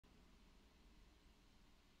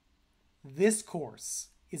This course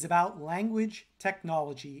is about language,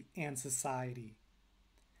 technology, and society.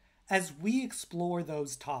 As we explore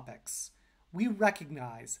those topics, we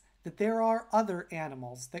recognize that there are other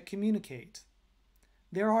animals that communicate.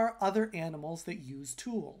 There are other animals that use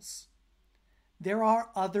tools. There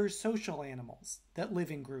are other social animals that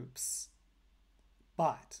live in groups.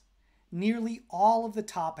 But nearly all of the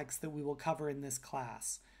topics that we will cover in this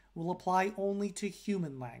class will apply only to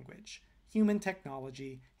human language, human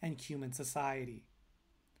technology, and human society.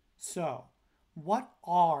 So, what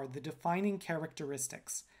are the defining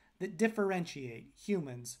characteristics that differentiate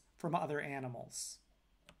humans from other animals?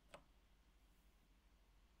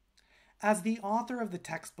 As the author of the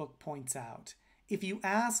textbook points out, if you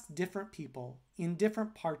ask different people in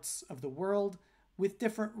different parts of the world with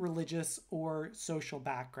different religious or social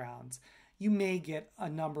backgrounds, you may get a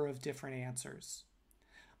number of different answers.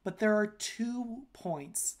 But there are 2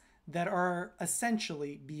 points that are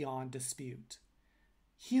essentially beyond dispute.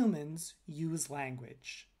 Humans use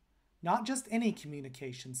language. Not just any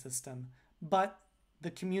communication system, but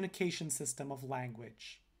the communication system of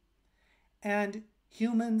language. And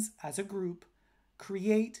humans, as a group,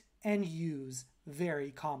 create and use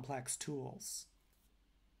very complex tools.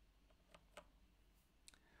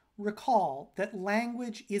 Recall that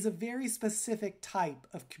language is a very specific type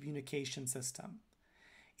of communication system.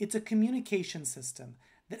 It's a communication system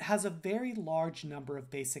that has a very large number of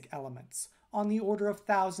basic elements, on the order of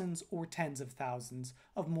thousands or tens of thousands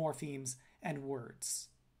of morphemes and words.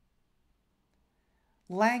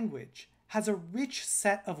 Language has a rich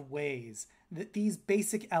set of ways that these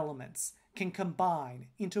basic elements can combine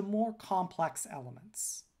into more complex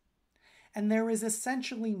elements. And there is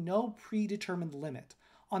essentially no predetermined limit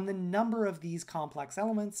on the number of these complex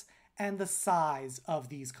elements and the size of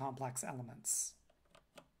these complex elements.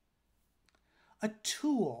 A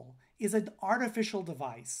tool is an artificial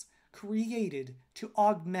device created to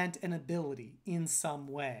augment an ability in some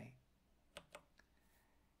way.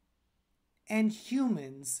 And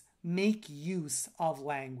humans make use of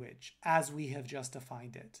language as we have just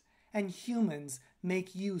defined it. And humans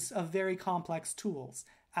make use of very complex tools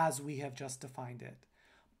as we have just defined it.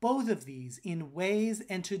 Both of these in ways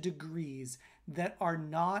and to degrees that are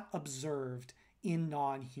not observed in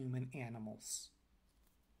non-human animals.